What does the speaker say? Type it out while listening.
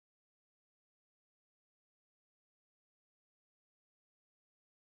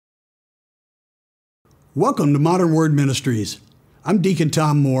Welcome to Modern Word Ministries. I'm Deacon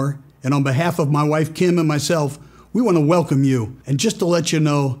Tom Moore, and on behalf of my wife Kim and myself, we want to welcome you. And just to let you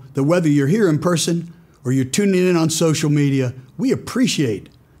know that whether you're here in person or you're tuning in on social media, we appreciate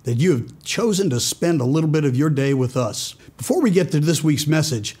that you have chosen to spend a little bit of your day with us. Before we get to this week's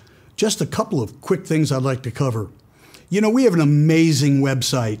message, just a couple of quick things I'd like to cover. You know, we have an amazing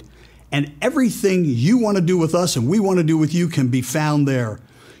website, and everything you want to do with us and we want to do with you can be found there.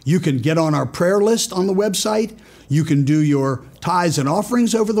 You can get on our prayer list on the website. You can do your tithes and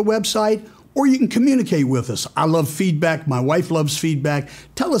offerings over the website, or you can communicate with us. I love feedback. My wife loves feedback.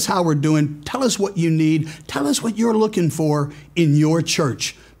 Tell us how we're doing. Tell us what you need. Tell us what you're looking for in your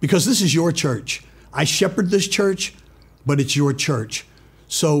church, because this is your church. I shepherd this church, but it's your church.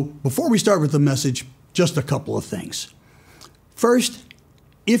 So before we start with the message, just a couple of things. First,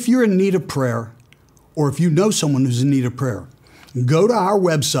 if you're in need of prayer, or if you know someone who's in need of prayer, go to our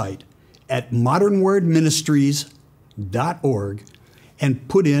website at modernwordministries.org and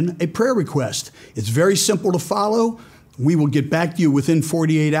put in a prayer request. It's very simple to follow. We will get back to you within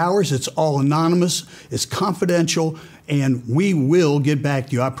 48 hours. It's all anonymous, it's confidential, and we will get back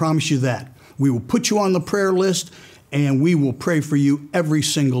to you. I promise you that. We will put you on the prayer list, and we will pray for you every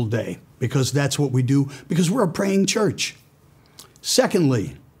single day, because that's what we do, because we're a praying church.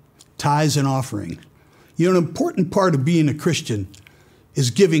 Secondly, tithes and offering. You know, an important part of being a Christian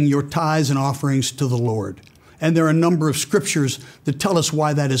is giving your tithes and offerings to the Lord. And there are a number of scriptures that tell us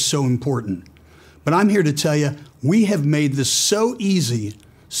why that is so important. But I'm here to tell you, we have made this so easy,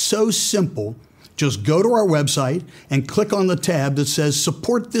 so simple. Just go to our website and click on the tab that says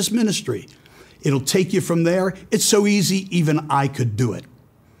Support This Ministry. It'll take you from there. It's so easy, even I could do it.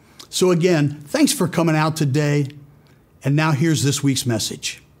 So again, thanks for coming out today. And now here's this week's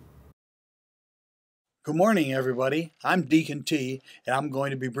message. Good morning, everybody. I'm Deacon T, and I'm going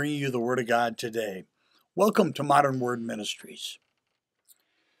to be bringing you the Word of God today. Welcome to Modern Word Ministries.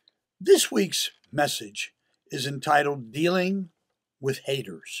 This week's message is entitled Dealing with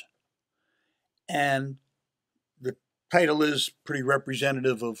Haters. And the title is pretty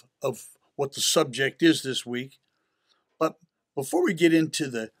representative of what the subject is this week. But before we get into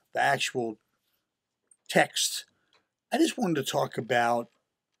the actual text, I just wanted to talk about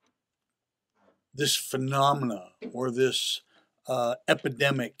this phenomena or this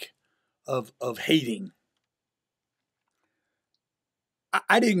epidemic of hating.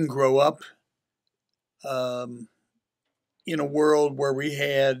 I didn't grow up in a world where we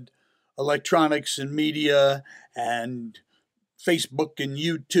had electronics and media and Facebook and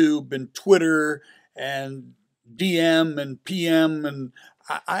YouTube and Twitter and DM and PM, and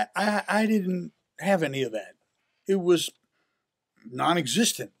I didn't have any of that. It was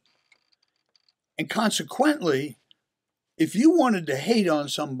non-existent. And consequently, if you wanted to hate on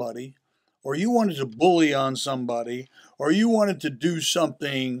somebody, or you wanted to bully on somebody, or you wanted to do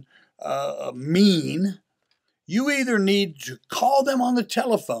something mean, you either need to call them on the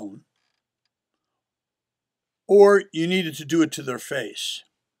telephone, or you needed to do it to their face,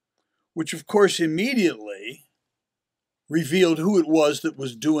 which of course immediately revealed who it was that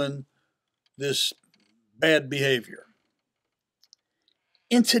was doing this bad behavior.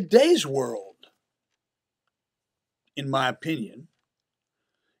 In today's world, in my opinion,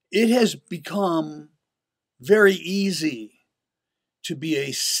 it has become very easy to be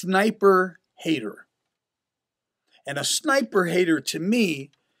a sniper hater. And a sniper hater to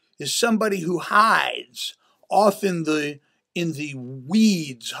me is somebody who hides off in the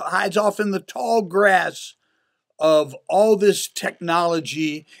weeds, hides off in the tall grass of all this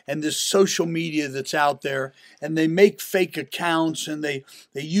technology and this social media that's out there, and they make fake accounts, and they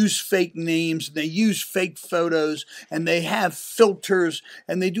use fake names, and they use fake photos, and they have filters,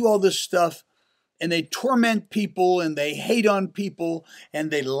 and they do all this stuff, and they torment people, and they hate on people,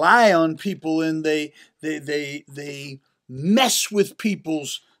 and they lie on people, and they mess with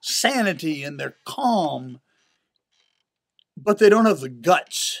people's sanity and their calm, but they don't have the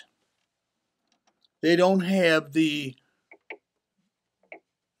guts. They don't have the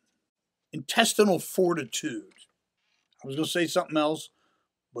intestinal fortitude. I was going to say something else,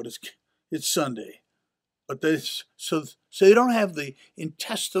 but it's Sunday. But so they don't have the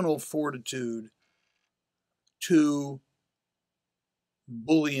intestinal fortitude to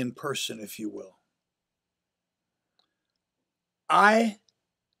bully in person, if you will. I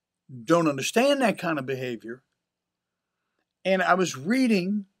don't understand that kind of behavior. And I was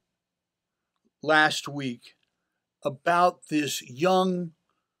reading last week about this young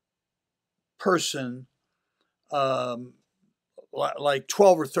person, like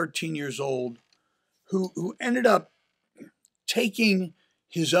 12 or 13 years old, who ended up taking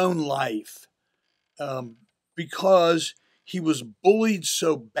his own life because he was bullied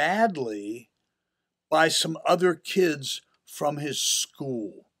so badly by some other kids from his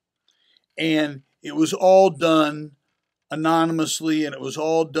school. And it was all done anonymously, and it was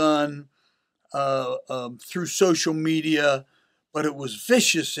all done through social media, but it was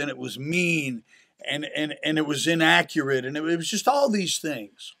vicious and it was mean and it was inaccurate, and it was just all these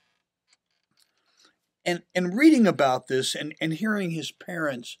things. And reading about this and hearing his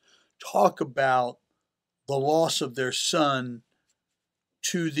parents talk about the loss of their son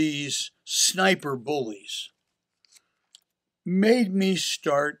to these sniper bullies made me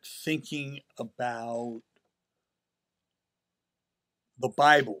start thinking about the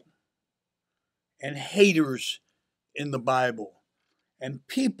Bible and haters in the Bible and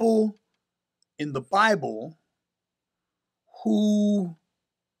people in the Bible who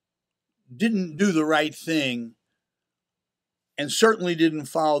didn't do the right thing and certainly didn't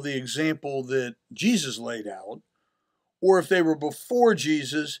follow the example that Jesus laid out, or if they were before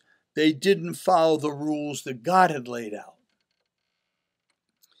Jesus, they didn't follow the rules that God had laid out.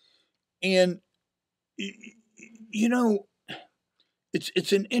 And, you know,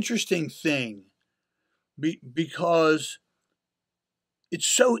 it's an interesting thing because it's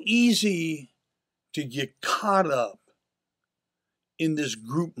so easy to get caught up in this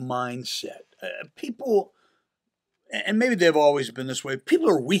group mindset. People, and maybe they've always been this way, people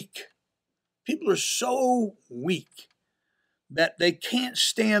are weak. People are so weak that they can't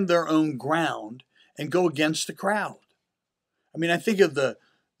stand their own ground and go against the crowd. I mean, I think of the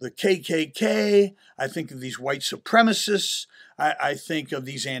KKK, I think of these white supremacists, I think of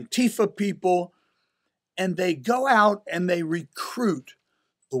these Antifa people, and they go out and they recruit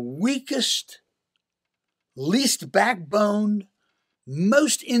the weakest, least backboned,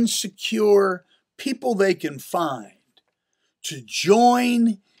 most insecure people they can find to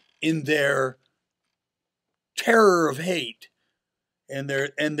join in their terror of hate and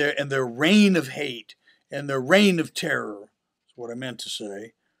their reign of hate and their reign of terror. That's what I meant to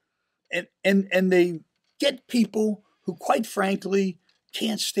say. And they get people who, quite frankly,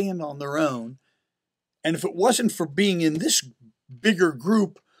 can't stand on their own. And if it wasn't for being in this bigger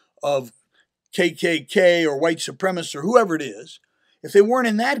group of KKK or white supremacists or whoever it is, if they weren't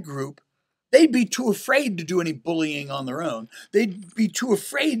in that group, they'd be too afraid to do any bullying on their own. They'd be too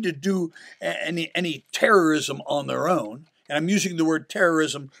afraid to do any terrorism on their own. And I'm using the word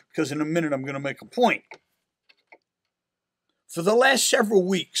terrorism because in a minute I'm going to make a point. For the last several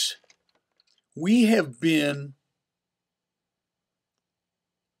weeks, we have been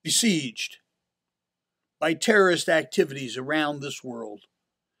besieged by terrorist activities around this world,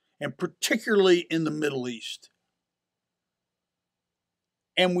 and particularly in the Middle East.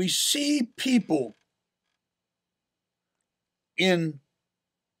 And we see people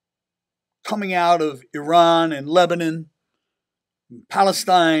coming out of Iran and Lebanon, and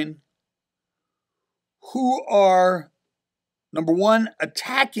Palestine, who are, number one,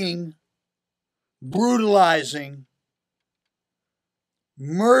 attacking, brutalizing,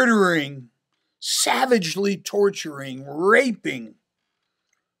 murdering, savagely torturing, raping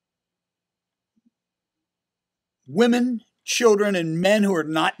women, children, and men who are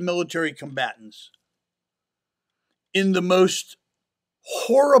not military combatants in the most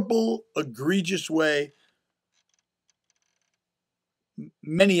horrible, egregious way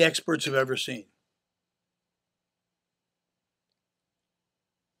many experts have ever seen.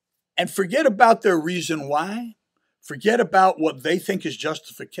 And forget about their reason why. Forget about what they think is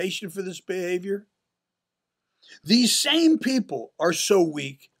justification for this behavior. These same people are so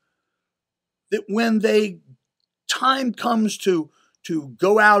weak that when time comes to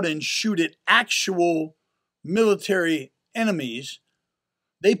go out and shoot at actual military enemies,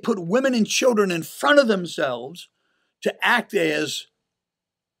 they put women and children in front of themselves to act as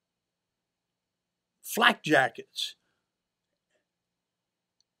flak jackets.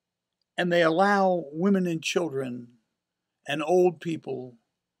 And they allow women and children and old people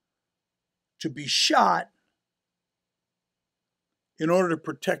to be shot in order to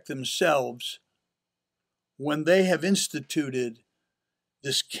protect themselves when they have instituted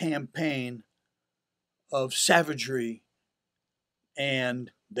this campaign of savagery,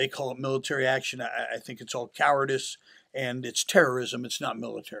 and they call it military action. I think it's all cowardice and it's terrorism. It's not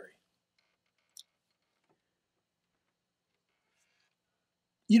military.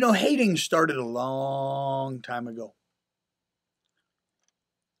 You know, hating started a long time ago.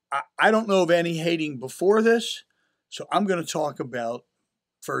 I don't know of any hating before this, so I'm going to talk about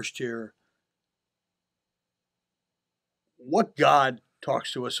first here what God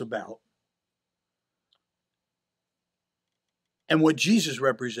talks to us about and what Jesus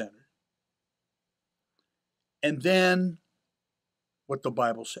represented and then what the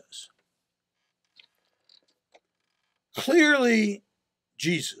Bible says. Clearly,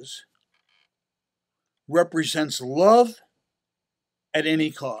 Jesus represents love at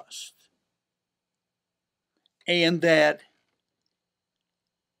any cost, and that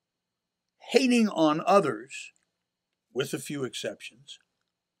hating on others, with a few exceptions,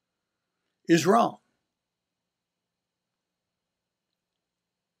 is wrong.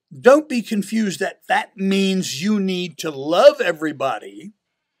 Don't be confused that that means you need to love everybody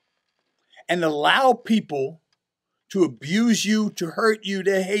and allow people to abuse you, to hurt you,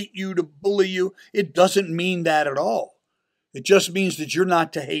 to hate you, to bully you. It doesn't mean that at all. It just means that you're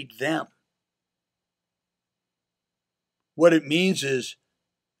not to hate them. What it means is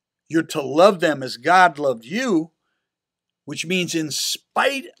you're to love them as God loved you, which means in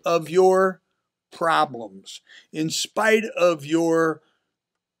spite of your problems, in spite of your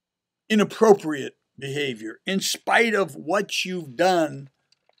inappropriate behavior, in spite of what you've done,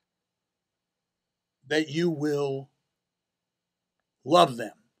 that you will love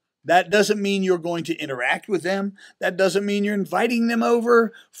them. That doesn't mean you're going to interact with them. That doesn't mean you're inviting them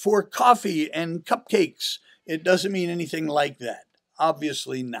over for coffee and cupcakes. It doesn't mean anything like that.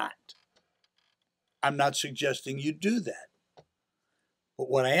 Obviously not. I'm not suggesting you do that. But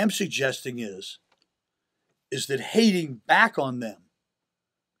what I am suggesting is that hating back on them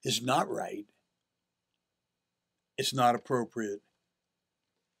is not right. It's not appropriate.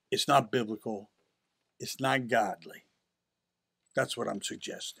 It's not biblical. It's not godly. That's what I'm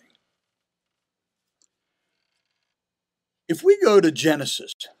suggesting. If we go to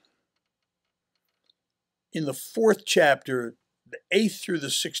Genesis, in the 4th chapter, the 8th through the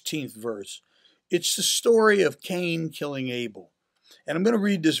 16th verse, it's the story of Cain killing Abel. And I'm going to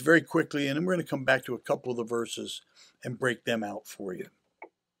read this very quickly, and then we're going to come back to a couple of the verses and break them out for you.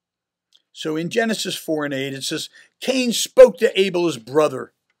 So in Genesis 4 and 8, it says, Cain spoke to Abel, his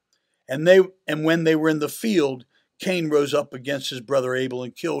brother, and when they were in the field, Cain rose up against his brother Abel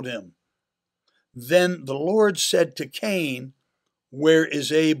and killed him. Then the Lord said to Cain, where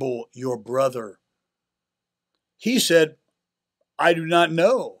is Abel, your brother? He said, I do not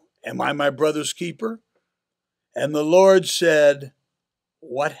know. Am I my brother's keeper? And the Lord said,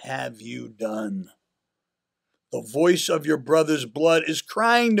 what have you done? The voice of your brother's blood is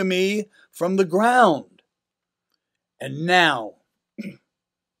crying to me from the ground. And now,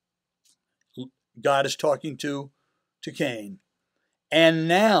 God is talking to Cain. And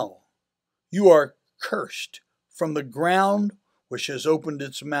now you are cursed from the ground which has opened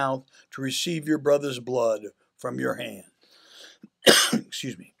its mouth to receive your brother's blood from your hand.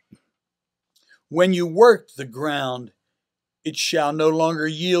 Excuse me. When you work the ground, it shall no longer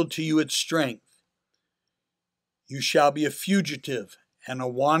yield to you its strength. You shall be a fugitive and a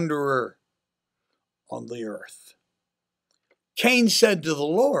wanderer on the earth. Cain said to the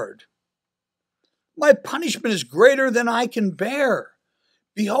Lord, my punishment is greater than I can bear.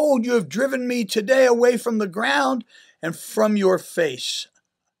 Behold, you have driven me today away from the ground, and from your face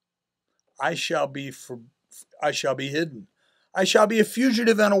I shall be hidden. I shall be a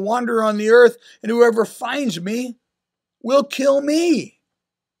fugitive and a wanderer on the earth, and whoever finds me will kill me.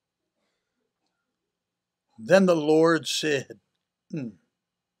 Then the Lord said to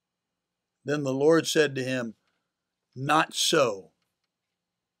him, not so.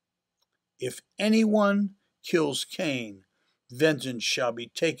 If anyone kills Cain, vengeance shall be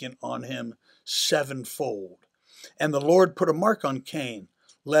taken on him sevenfold. And the Lord put a mark on Cain,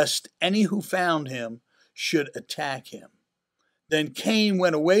 lest any who found him should attack him. Then Cain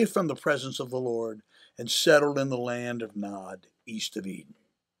went away from the presence of the Lord and settled in the land of Nod, east of Eden.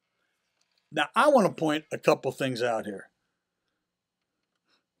 Now, I want to point a couple things out here.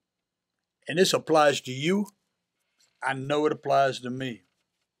 And this applies to you. I know it applies to me.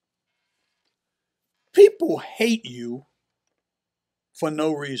 People hate you for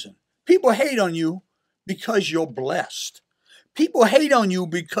no reason. People hate on you because you're blessed. People hate on you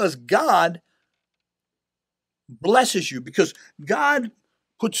because God blesses you, because God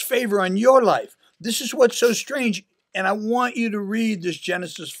puts favor on your life. This is what's so strange. And I want you to read this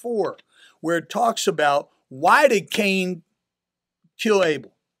Genesis 4, where it talks about why did Cain kill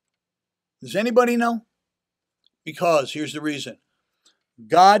Abel? Does anybody know? Because here's the reason.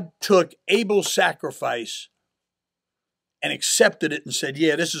 God took Abel's sacrifice and accepted it and said,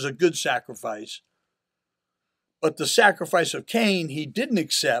 yeah, this is a good sacrifice. But the sacrifice of Cain, he didn't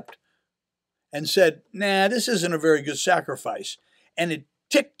accept and said, nah, this isn't a very good sacrifice. And it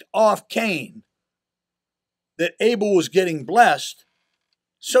ticked off Cain that Abel was getting blessed,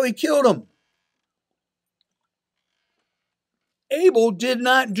 so he killed him. Abel did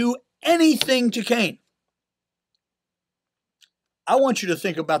not do anything to Cain. I want you to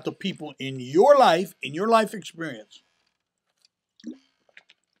think about the people in your life experience,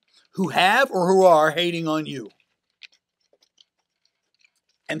 who have or who are hating on you.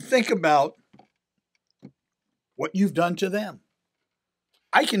 And think about what you've done to them.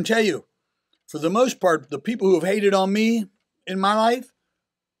 I can tell you, for the most part, the people who have hated on me in my life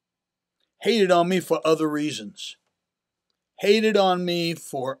hated on me for other reasons. Hated on me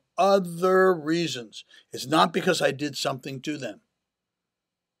for other reasons. It's not because I did something to them.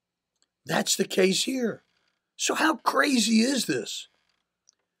 That's the case here. So how crazy is this?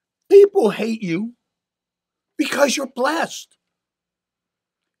 People hate you because you're blessed.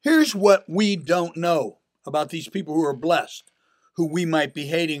 Here's what we don't know about these people who are blessed, who we might be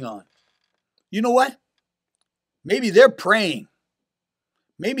hating on. You know what? Maybe they're praying.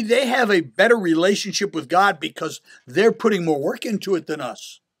 Maybe they have a better relationship with God because they're putting more work into it than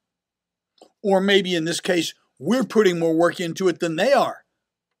us. Or maybe in this case, we're putting more work into it than they are.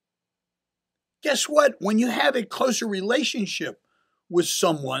 Guess what? When you have a closer relationship with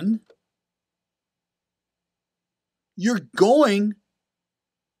someone, you're going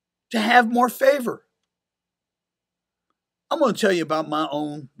to have more favor. I'm going to tell you about my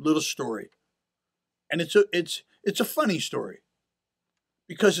own little story. And it's a funny story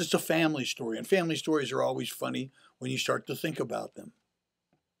because it's a family story. And family stories are always funny when you start to think about them.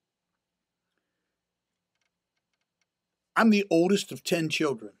 I'm the oldest of 10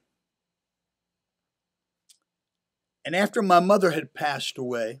 children. And after my mother had passed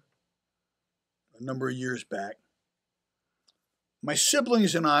away a number of years back, my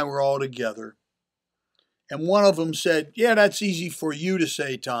siblings and I were all together. And one of them said, "Yeah, that's easy for you to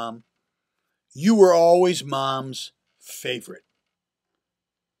say, Tom. You were always Mom's favorite.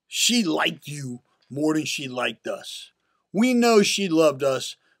 She liked you more than she liked us. We know she loved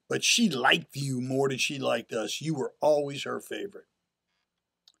us, but she liked you more than she liked us. You were always her favorite."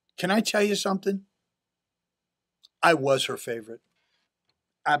 Can I tell you something? I was her favorite.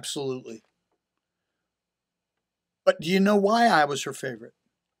 Absolutely. But do you know why I was her favorite?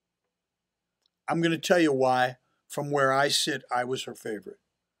 I'm going to tell you why. From where I sit, I was her favorite.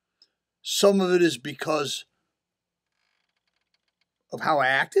 Some of it is because of how I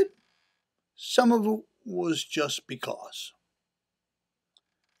acted. Some of it was just because.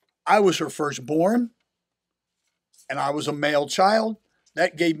 I was her firstborn, and I was a male child.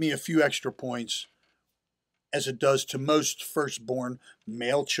 That gave me a few extra points, as it does to most firstborn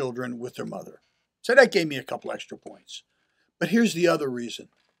male children with their mother. So that gave me a couple extra points. But here's the other reason.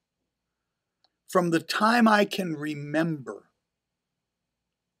 From the time I can remember,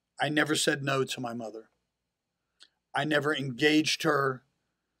 I never said no to my mother. I never engaged her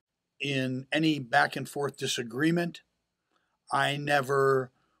in any back and forth disagreement. I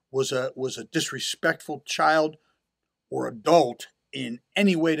never was a disrespectful child or adult in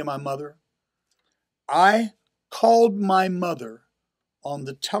any way to my mother. I called my mother on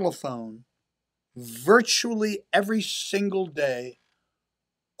the telephone virtually every single day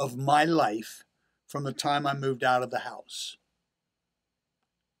of my life from the time I moved out of the house.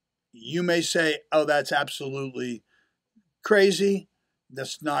 You may say, "Oh, that's absolutely crazy.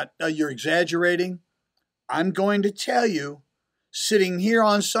 That's not, you're exaggerating." I'm going to tell you, sitting here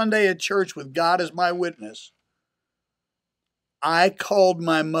on Sunday at church with God as my witness, I called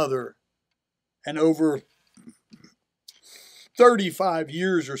my mother, and over 35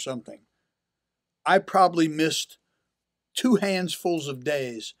 years or something, I probably missed 2 handsfuls of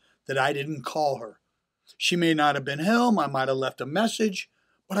days that I didn't call her. She may not have been home. I might have left a message,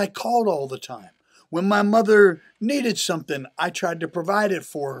 but I called all the time. When my mother needed something, I tried to provide it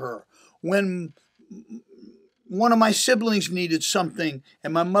for her. When one of my siblings needed something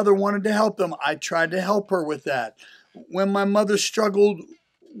and my mother wanted to help them, I tried to help her with that. When my mother struggled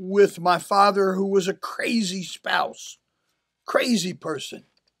with my father, who was a crazy spouse, crazy person,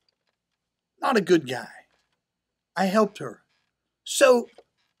 not a good guy, I helped her. So,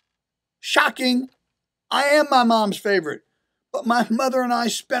 shocking, I am my mom's favorite. But my mother and I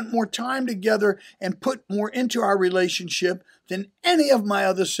spent more time together and put more into our relationship than any of my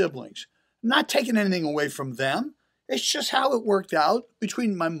other siblings. I'm not taking anything away from them. It's just how it worked out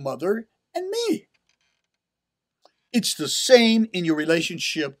between my mother and me. It's the same in your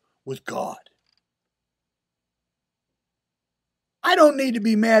relationship with God. I don't need to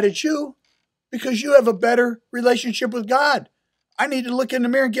be mad at you because you have a better relationship with God. I need to look in the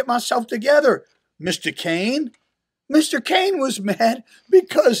mirror and get myself together. Mr. Cain. Mr. Cain was mad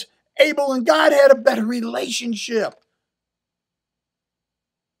because Abel and God had a better relationship.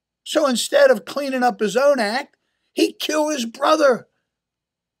 So instead of cleaning up his own act, he killed his brother.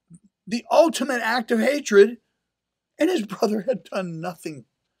 The ultimate act of hatred And his brother had done nothing.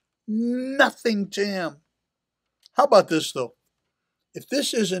 Nothing to him. How about this, though? If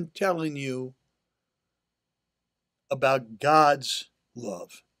this isn't telling you about God's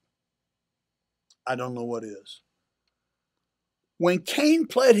love, I don't know what is. When Cain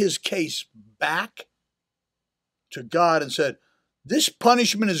pled his case back to God and said, "This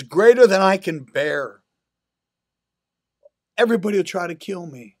punishment is greater than I can bear. Everybody will try to kill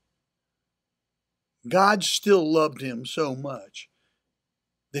me." God still loved him so much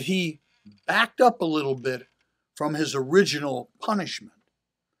that he backed up a little bit from his original punishment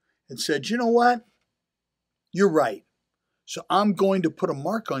and said, "You know what? You're right. So I'm going to put a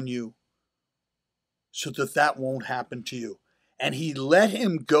mark on you so that that won't happen to you." And he let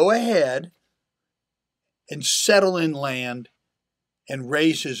him go ahead and settle in land and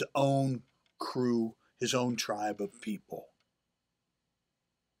raise his own crew, his own tribe of people.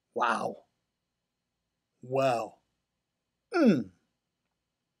 Wow. Wow. Mm.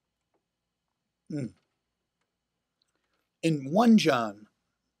 Mm. In 1 John,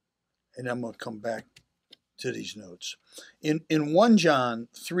 and I'm going to come back to these notes. In 1 John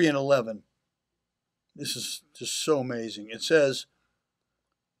 3 and 11, this is just so amazing. It says,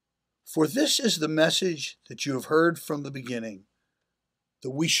 "For this is the message that you have heard from the beginning,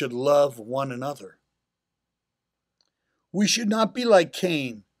 that we should love one another. We should not be like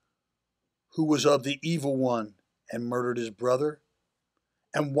Cain, who was of the evil one and murdered his brother.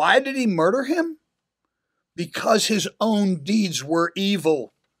 And why did he murder him? Because his own deeds were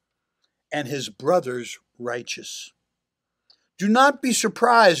evil and his brother's righteous. Do not be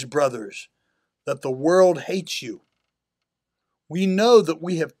surprised, brothers, that the world hates you. We know that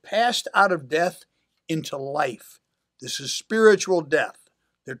we have passed out of death into life." This is spiritual death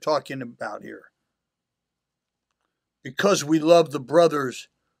they're talking about here. "Because we love the brothers.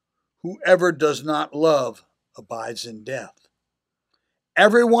 Whoever does not love abides in death.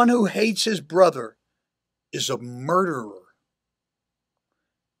 Everyone who hates his brother is a murderer.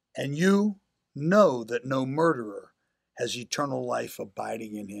 And you know that no murderer has eternal life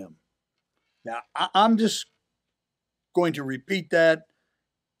abiding in him." Now, I'm just going to repeat that,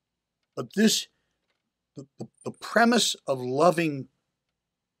 but the premise of loving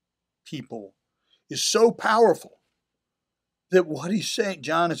people is so powerful that what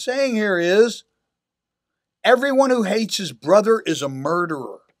John is saying here is, everyone who hates his brother is a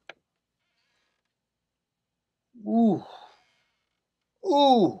murderer. Ooh.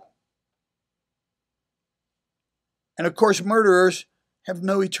 Ooh. And of course, murderers have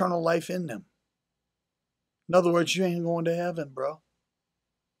no eternal life in them. In other words, you ain't going to heaven, bro.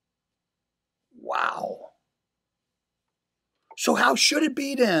 Wow. So how should it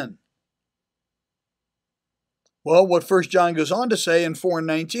be then? Well, what 1 John goes on to say in 4 and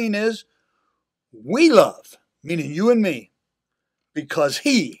 19 is, "We love," meaning you and me, "because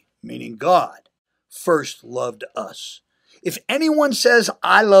he," meaning God, "first loved us. If anyone says,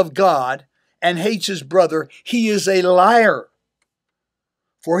 'I love God,' and hates his brother, he is a liar.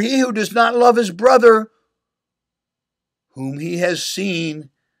 For he who does not love his brother, whom he has seen,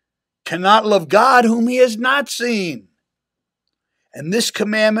 cannot love God, whom he has not seen. And this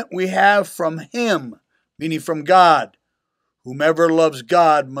commandment we have from him," meaning from God, "whomever loves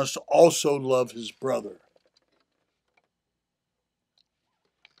God must also love his brother."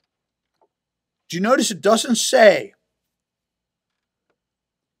 Do you notice it doesn't say,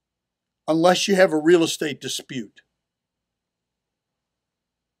 unless you have a real estate dispute?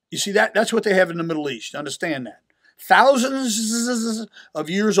 You see, that's what they have in the Middle East. Understand that. Thousands of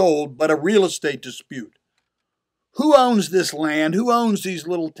years old, but a real estate dispute. Who owns this land? Who owns these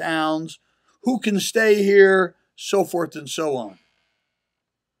little towns? Who can stay here? So forth and so on.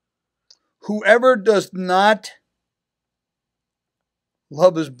 Whoever does not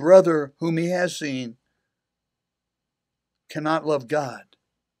love his brother whom he has seen cannot love God.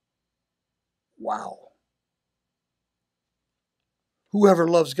 Wow. Whoever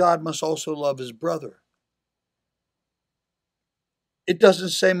loves God must also love his brother. It doesn't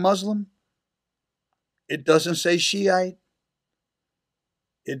say Muslim. It doesn't say Shiite.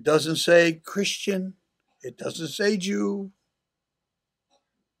 It doesn't say Christian. It doesn't say Jew.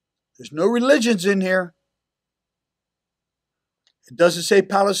 There's no religions in here. It doesn't say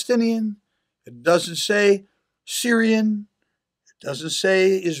Palestinian. It doesn't say Syrian. It doesn't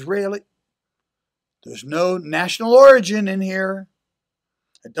say Israeli. There's no national origin in here.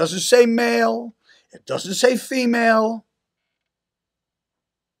 It doesn't say male. It doesn't say female.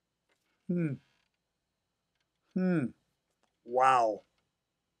 Wow.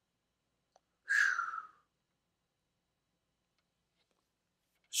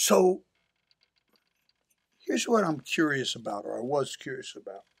 So Here's what I'm curious about, or I was curious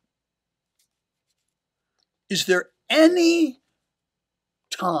about. Is there any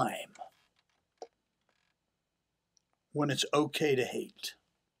time when it's okay to hate?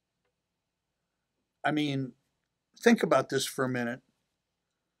 I mean, think about this for a minute.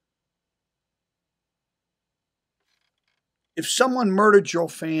 If someone murdered your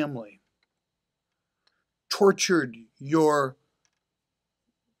family, tortured your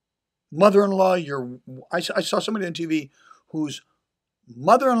mother-in-law, I saw somebody on TV whose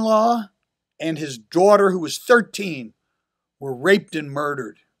mother-in-law and his daughter, who was 13, were raped and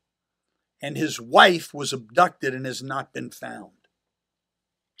murdered, and his wife was abducted and has not been found.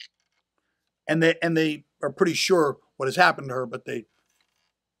 And they are pretty sure what has happened to her, but they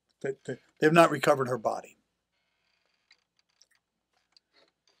have not recovered her body.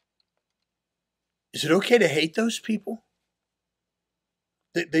 Is it okay to hate those people?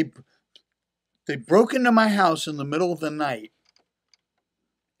 They broke into my house in the middle of the night,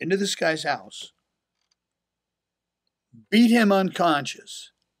 into this guy's house, beat him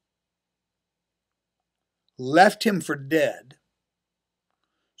unconscious, left him for dead,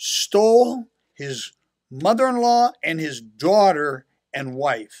 stole his mother-in-law and his daughter and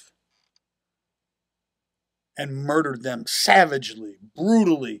wife, and murdered them savagely,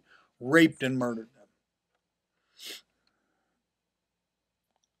 brutally, raped and murdered them.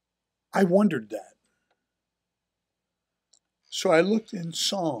 I wondered that. So I looked in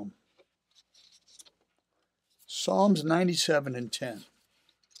Psalms 97 and 10.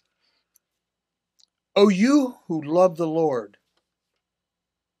 O you who love the Lord,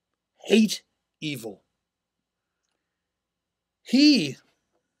 hate evil. He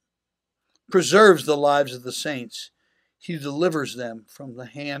preserves the lives of the saints. He delivers them from the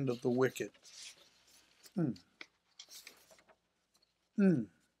hand of the wicked.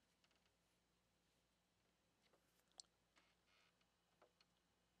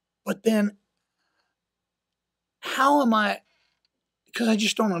 But then, how am I, because I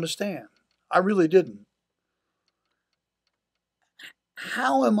just don't understand. I really didn't.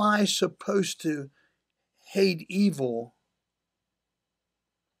 How am I supposed to hate evil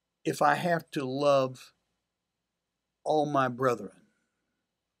if I have to love all my brethren?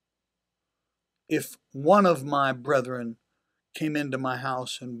 If one of my brethren came into my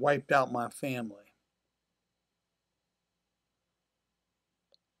house and wiped out my family,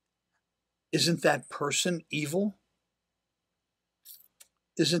 isn't that person evil?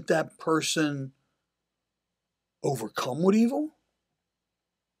 Isn't that person overcome with evil?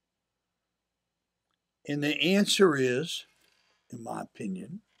 And the answer is, in my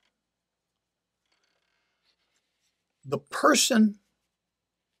opinion, the person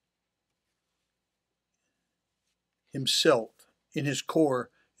himself, in his core,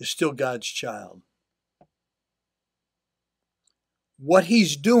 is still God's child. What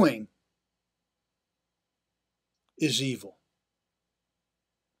he's doing is evil.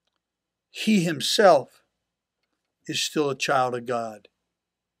 He himself is still a child of God,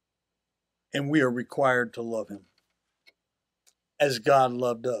 and we are required to love him as God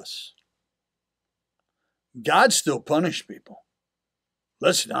loved us. God still punished people.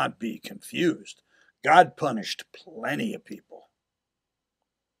 Let's not be confused. God punished plenty of people.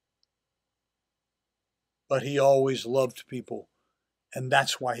 But he always loved people, and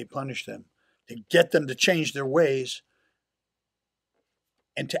that's why he punished them, to get them to change their ways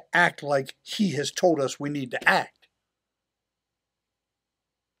and to act like he has told us we need to act.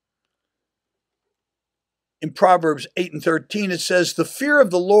 In Proverbs 8 and 13, it says, the fear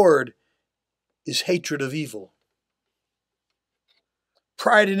of the Lord is hatred of evil.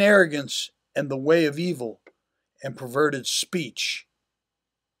 Pride and arrogance and the way of evil and perverted speech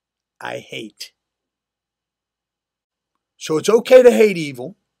I hate. So it's okay to hate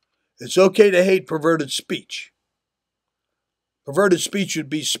evil. It's okay to hate perverted speech. Perverted speech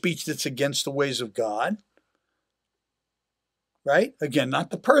would be speech that's against the ways of God. Right? Again, not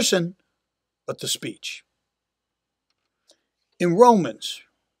the person, but the speech. In Romans,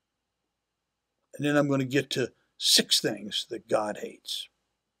 and then I'm going to get to 6 things that God hates.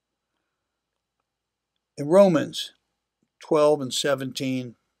 In Romans 12 and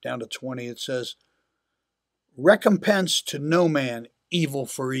 17 down to 20, it says, recompense to no man evil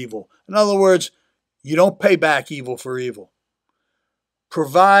for evil. In other words, you don't pay back evil for evil.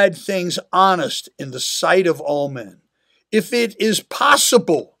 Provide things honest in the sight of all men. If it is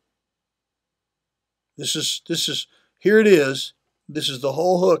possible, here it is. This is the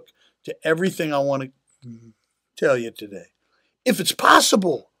whole hook to everything I want to tell you today. If it's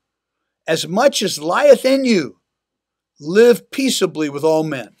possible, as much as lieth in you, live peaceably with all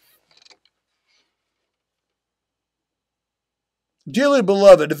men. Dearly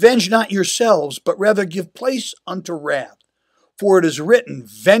beloved, avenge not yourselves, but rather give place unto wrath. For it is written,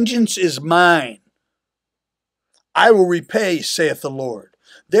 vengeance is mine. I will repay, saith the Lord.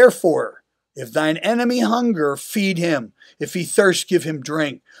 Therefore, if thine enemy hunger, feed him. If he thirst, give him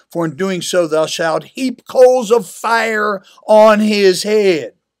drink. For in doing so thou shalt heap coals of fire on his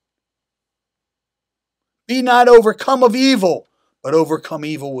head. Be not overcome of evil, but overcome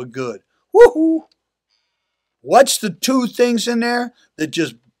evil with good. Woohoo! What's the two things in there that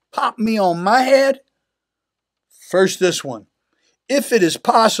just popped me on my head? First, this one. If it is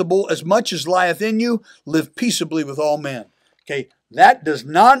possible, as much as lieth in you, live peaceably with all men. Okay, that does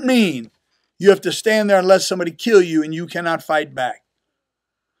not mean you have to stand there and let somebody kill you and you cannot fight back.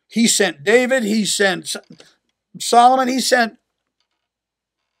 He sent David, he sent Solomon, he sent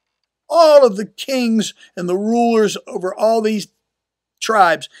all of the kings and the rulers over all these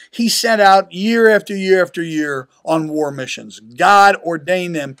tribes. He sent out year after year after year on war missions. God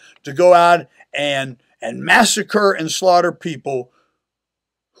ordained them to go out and massacre and slaughter people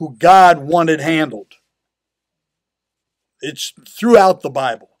who God wanted handled. It's throughout the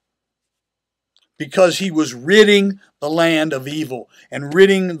Bible. Because he was ridding the land of evil and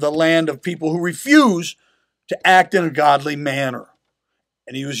ridding the land of people who refuse to act in a godly manner.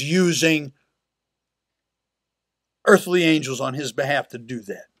 And he was using earthly angels on his behalf to do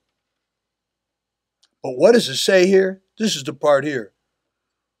that. But what does it say here? This is the part here.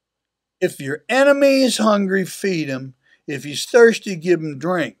 If your enemy is hungry, feed him. If he's thirsty, give him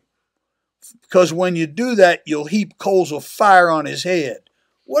drink. Because when you do that, you'll heap coals of fire on his head.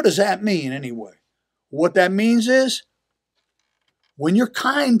 What does that mean anyway? What that means is, when you're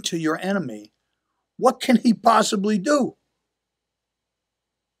kind to your enemy, what can he possibly do?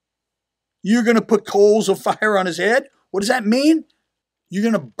 You're going to put coals of fire on his head? What does that mean? You're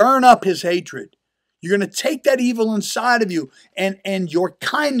going to burn up his hatred. You're going to take that evil inside of you, and your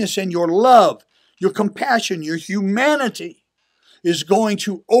kindness and your love, your compassion, your humanity is going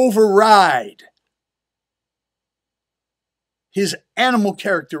to override his animal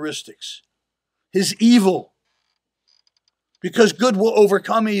characteristics, his evil, because good will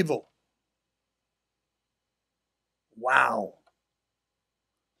overcome evil. Wow.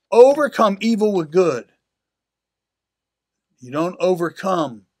 Overcome evil with good. You don't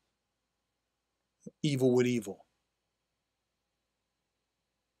overcome evil with evil.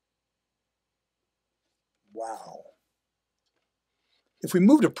 Wow. If we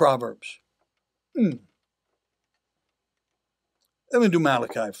move to Proverbs, let me do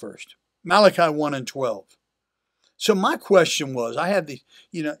Malachi first. Malachi 1 and 12. So my question was, I had the,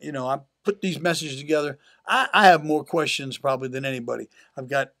 I put these messages together. I have more questions probably than anybody. I've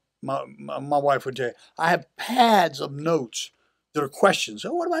got, my wife would tell you, I have pads of notes that are questions.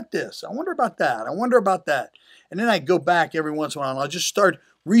 Oh, what about this? I wonder about that. I wonder about that. And then I go back every once in a while and I'll just start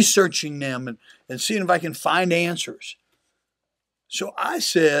researching them and seeing if I can find answers. So I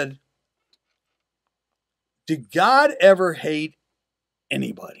said, did God ever hate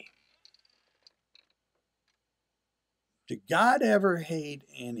anybody? Did God ever hate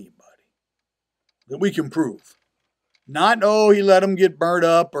anybody that we can prove? Not, oh, he let them get burnt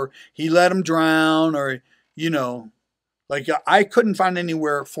up or he let them drown or, like I couldn't find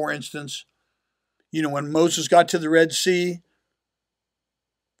anywhere, for instance, when Moses got to the Red Sea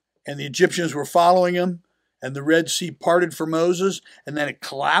and the Egyptians were following him and the Red Sea parted for Moses and then it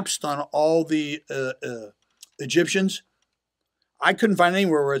collapsed on all the Egyptians. I couldn't find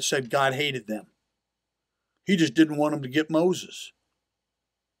anywhere where it said God hated them. He just didn't want them to get Moses.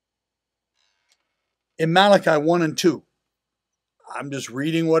 In Malachi 1 and 2, I'm just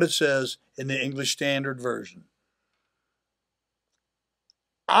reading what it says in the English Standard Version.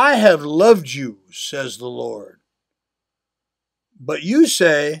 I have loved you, says the Lord. But you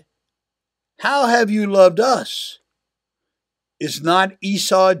say, how have you loved us? Is not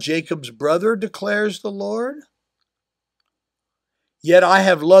Esau Jacob's brother, declares the Lord? Yet I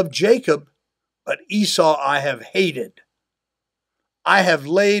have loved Jacob, but Esau I have hated. I have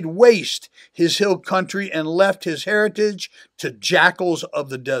laid waste his hill country and left his heritage to jackals of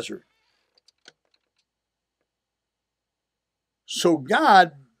the desert. So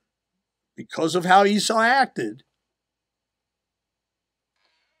God, because of how Esau acted,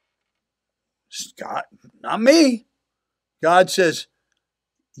 God, not me. God says,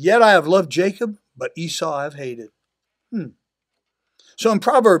 yet I have loved Jacob, but Esau I have hated. So in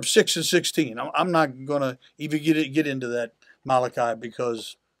Proverbs 6 and 16, I'm not going to even get into that Malachi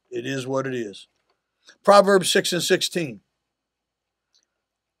because it is what it is. Proverbs 6 and 16.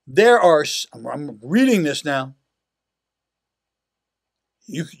 I'm reading this now.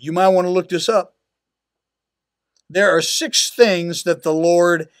 You might want to look this up. there are 6 things that the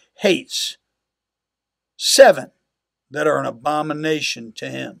Lord hates. 7 that are an abomination to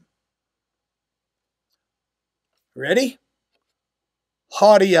him. Ready?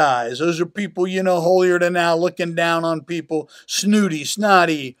 Haughty eyes. Those are people, holier than thou, looking down on people. Snooty,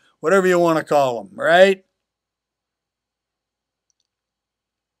 snotty, whatever you want to call them, right?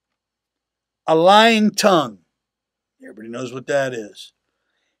 A lying tongue. Everybody knows what that is.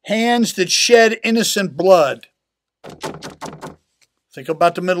 Hands that shed innocent blood. Think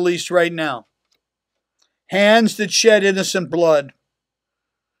about the Middle East right now. Hands that shed innocent blood.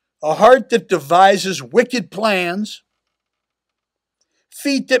 A heart that devises wicked plans.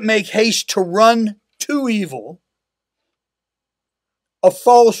 Feet that make haste to run to evil. A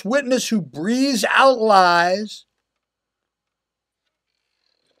false witness who breathes out lies.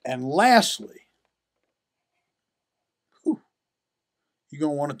 And lastly, you're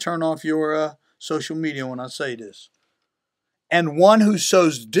going to want to turn off your social media when I say this. And one who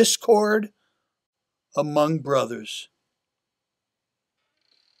sows discord among brothers.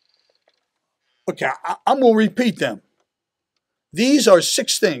 Okay, I'm going to repeat them. These are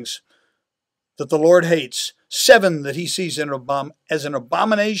 6 things that the Lord hates. 7 that he sees as an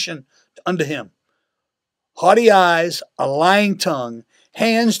abomination unto him. Haughty eyes, a lying tongue,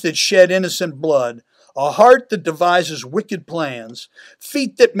 hands that shed innocent blood, a heart that devises wicked plans,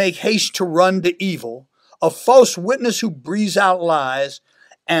 feet that make haste to run to evil, a false witness who breathes out lies,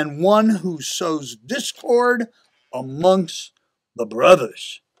 and one who sows discord amongst the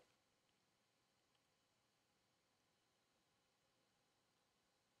brothers.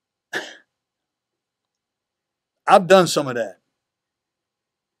 I've done some of that.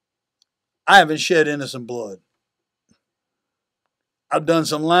 I haven't shed innocent blood. I've done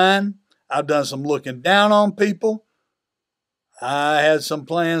some lying. I've done some looking down on people. I had some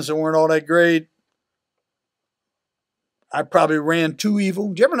plans that weren't all that great. I probably ran too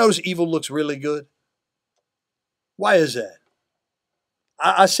evil. Do you ever notice evil looks really good? Why is that?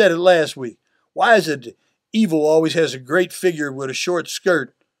 I said it last week. Why is it evil always has a great figure with a short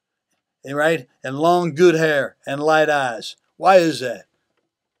skirt, right? And long, good hair and light eyes? Why is that?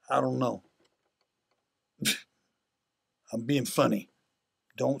 I don't know. I'm being funny.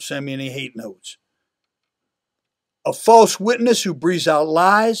 Don't send me any hate notes. A false witness who breathes out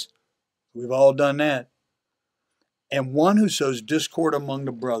lies. We've all done that. And one who sows discord among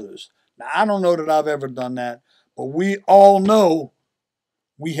the brothers. Now, I don't know that I've ever done that, but we all know,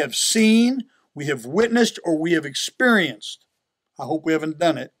 we have seen, we have witnessed, or we have experienced. I hope we haven't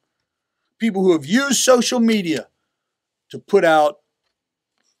done it. People who have used social media to put out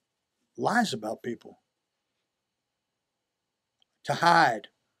lies about people, to hide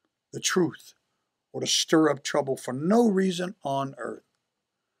the truth, or to stir up trouble for no reason on earth.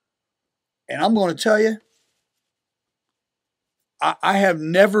 And I'm going to tell you, I have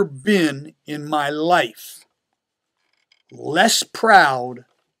never been in my life less proud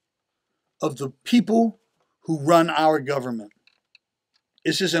of the people who run our government.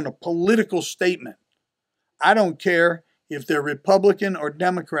 This isn't a political statement. I don't care if they're Republican or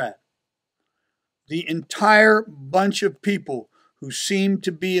Democrat. The entire bunch of people who seem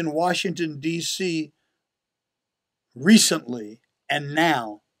to be in Washington, D.C. recently and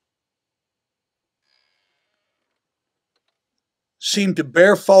now seem to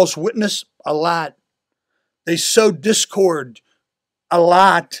bear false witness a lot. They sow discord a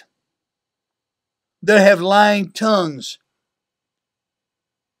lot. They have lying tongues.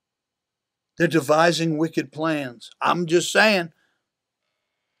 They're devising wicked plans. I'm just saying,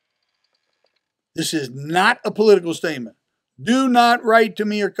 this is not a political statement. Do not write to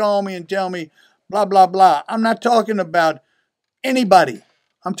me or call me and tell me blah, blah, blah. I'm not talking about anybody.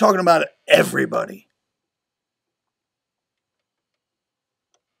 I'm talking about everybody.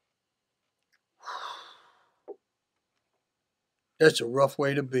 That's a rough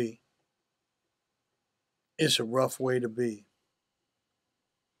way to be. It's a rough way to be.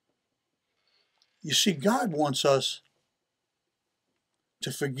 You see, God wants us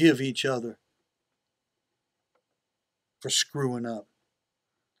to forgive each other for screwing up.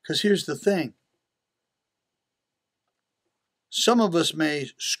 Because here's the thing. Some of us may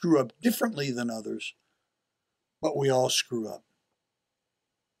screw up differently than others, but we all screw up.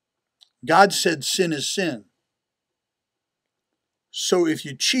 God said sin is sin. So if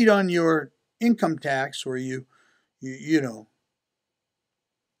you cheat on your income tax, or you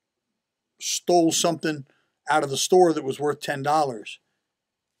stole something out of the store that was worth $10,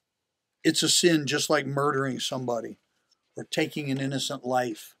 it's a sin just like murdering somebody, or taking an innocent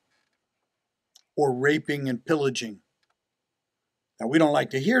life, or raping and pillaging. Now, we don't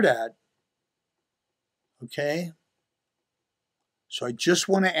like to hear that, okay? So I just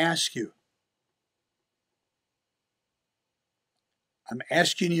want to ask you, I'm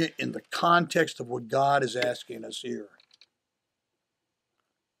asking you in the context of what God is asking us here.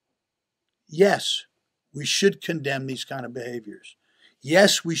 Yes, we should condemn these kind of behaviors.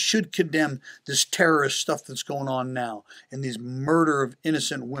 Yes, we should condemn this terrorist stuff that's going on now and these murder of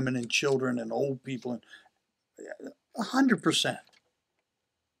innocent women and children and old people. 100%.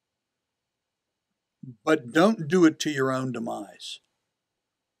 But don't do it to your own demise.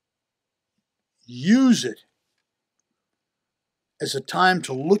 Use it as a time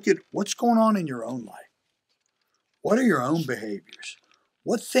to look at what's going on in your own life. What are your own behaviors?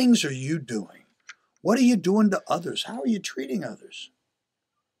 What things are you doing? What are you doing to others? How are you treating others?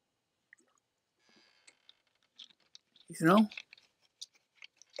 You know?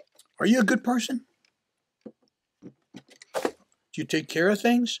 Are you a good person? Do you take care of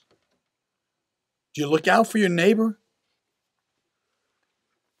things? Do you look out for your neighbor?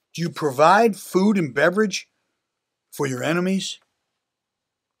 Do you provide food and beverage for your enemies,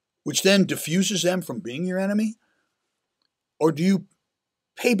 which then diffuses them from being your enemy? Or do you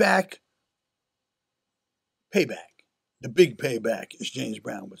pay back? Payback. The big payback, as James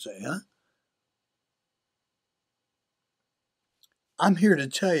Brown would say, huh? I'm here to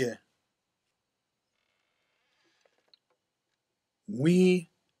tell you, we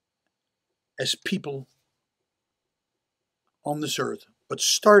as people on this earth, but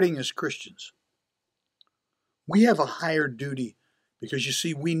starting as Christians, we have a higher duty because you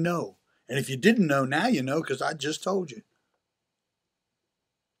see, we know. And if you didn't know, now you know because I just told you.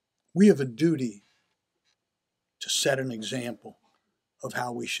 We have a duty to set an example of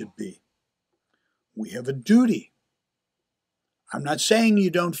how we should be. We have a duty. I'm not saying you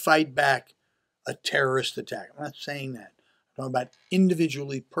don't fight back a terrorist attack. I'm not saying that. I'm talking about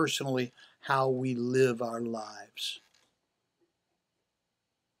individually, personally, how we live our lives.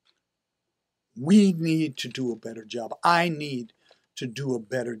 We need to do a better job. I need to do a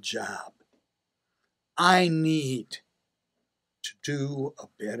better job. I need to do a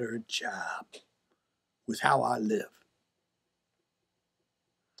better job with how I live.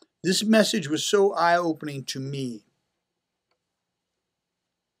 This message was so eye-opening to me.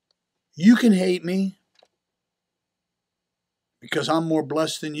 You can hate me because I'm more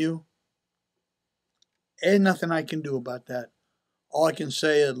blessed than you. Ain't nothing I can do about that. All I can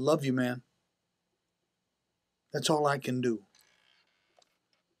say is, love you, man. That's all I can do.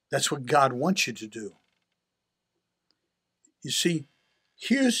 That's what God wants you to do. You see,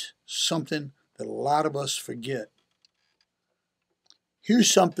 here's something that a lot of us forget.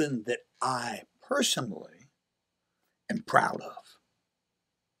 Here's something that I personally am proud of.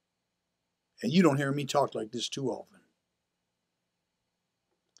 And you don't hear me talk like this too often.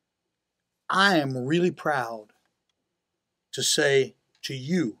 I am really proud to say to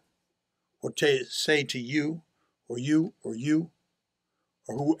you, or to say to you, or you, or you,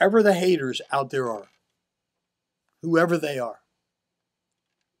 or whoever the haters out there are, whoever they are,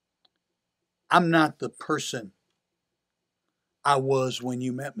 I'm not the person I was when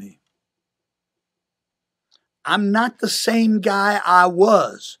you met me. I'm not the same guy I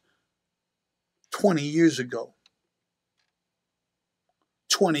was 20 years ago,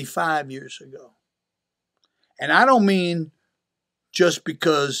 25 years ago. And I don't mean just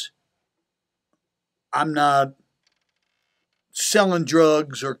because I'm not selling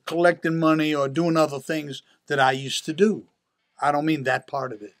drugs or collecting money or doing other things that I used to do. I don't mean that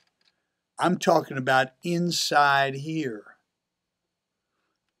part of it. I'm talking about inside here.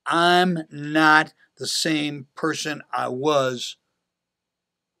 I'm not the same person I was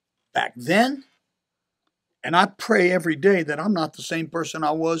back then. And I pray every day that I'm not the same person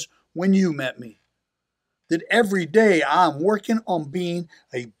I was when you met me. That every day I'm working on being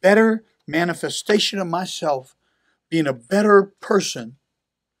a better manifestation of myself, being a better person,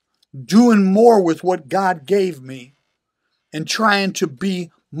 doing more with what God gave me, and trying to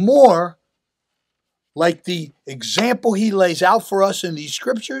be more like the example He lays out for us in these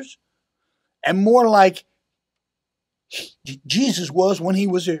scriptures, and more like Jesus was when He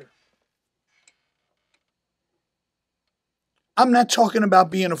was here. I'm not talking about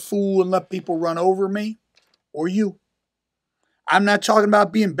being a fool and let people run over me or you. I'm not talking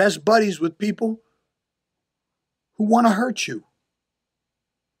about being best buddies with people who want to hurt you.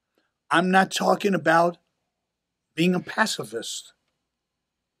 I'm not talking about being a pacifist.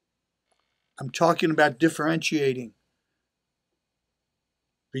 I'm talking about differentiating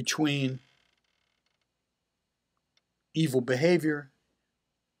between evil behavior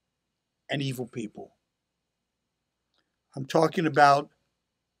and evil people. I'm talking about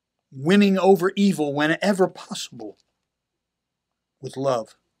winning over evil whenever possible. with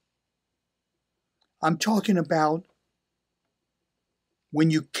love. I'm talking about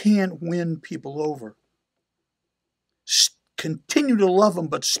when you can't win people over. Continue to love them,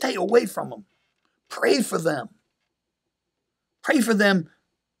 but stay away from them. Pray for them. Pray for them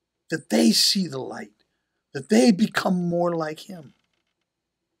that they see the light, that they become more like Him.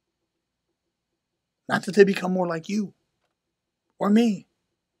 Not that they become more like you or me.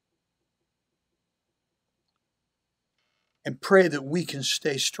 And pray that we can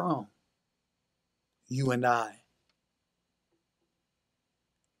stay strong, you and I,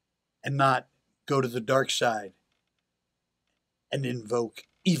 and not go to the dark side and invoke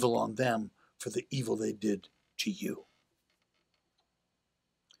evil on them for the evil they did to you.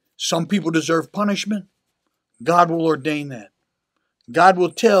 Some people deserve punishment. God will ordain that. God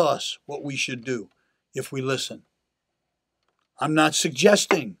will tell us what we should do if we listen. I'm not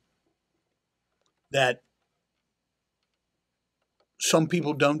suggesting that some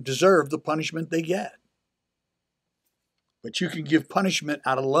people don't deserve the punishment they get. But you can give punishment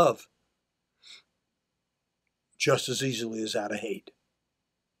out of love just as easily as out of hate.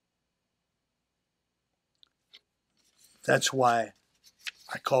 That's why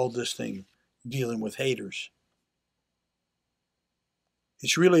I call this thing dealing with haters.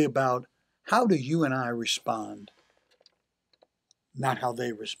 It's really about how do you and I respond, not how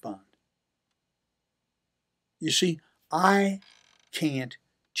they respond. You see, I can't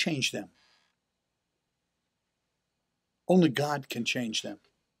change them. Only God can change them.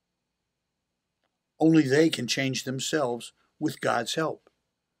 Only they can change themselves with God's help.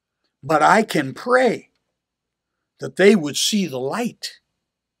 But I can pray that they would see the light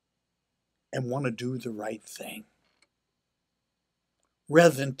and want to do the right thing,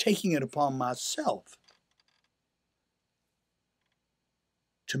 rather than taking it upon myself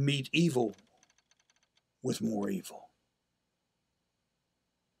to meet evil with more evil.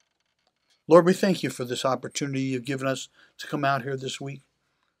 Lord, we thank you for this opportunity you've given us to come out here this week.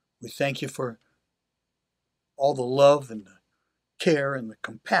 We thank you for all the love and the care and the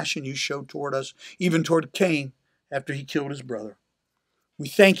compassion you showed toward us, even toward Cain after he killed his brother. We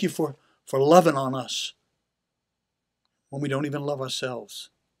thank you for loving on us when we don't even love ourselves.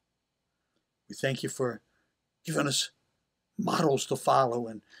 We thank you for giving us models to follow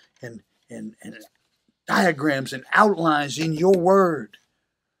and diagrams and outlines in your word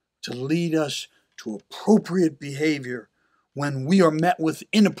to lead us to appropriate behavior when we are met with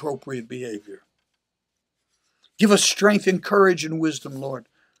inappropriate behavior. Give us strength and courage and wisdom, Lord,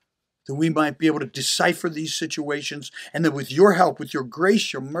 that we might be able to decipher these situations, and that with your help, with your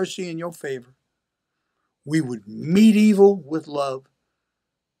grace, your mercy, and your favor, we would meet evil with love,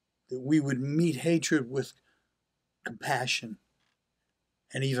 that we would meet hatred with compassion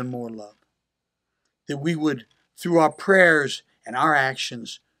and even more love, that we would, through our prayers and our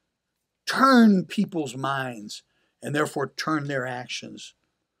actions, turn people's minds and therefore turn their actions,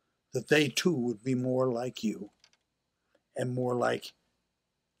 that they too would be more like you and more like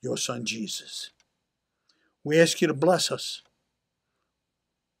your Son Jesus. We ask you to bless us.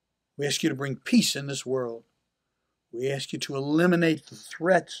 We ask you to bring peace in this world. We ask you to eliminate the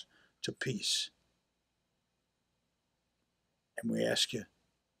threats to peace. And we ask you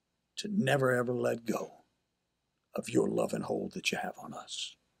to never ever let go of your love and hold that you have on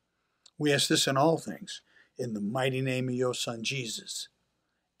us. We ask this in all things in the mighty name of your Son Jesus.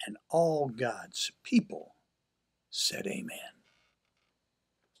 And all God's people said amen.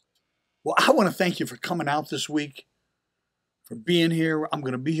 Well, I want to thank you for coming out this week, for being here. I'm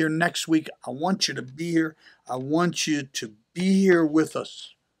going to be here next week. I want you to be here. I want you to be here with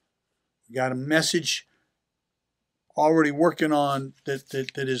us. We got a message already working on that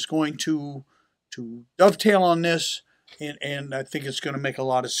is going to dovetail on this, and I think it's going to make a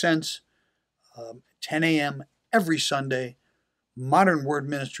lot of sense. 10 a.m. every Sunday,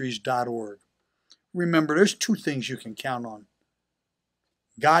 modernwordministries.org. Remember, there's two things you can count on.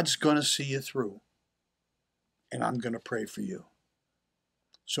 God's going to see you through, and I'm going to pray for you.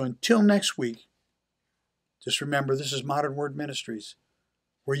 So until next week, just remember, this is Modern Word Ministries,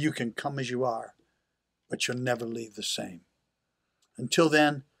 where you can come as you are, but you'll never leave the same. Until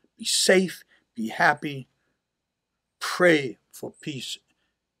then, be safe, be happy, pray for peace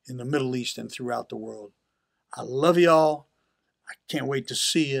in the Middle East and throughout the world. I love you all. I can't wait to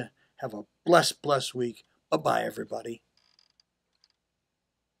see you. Have a blessed week. Bye-bye, everybody.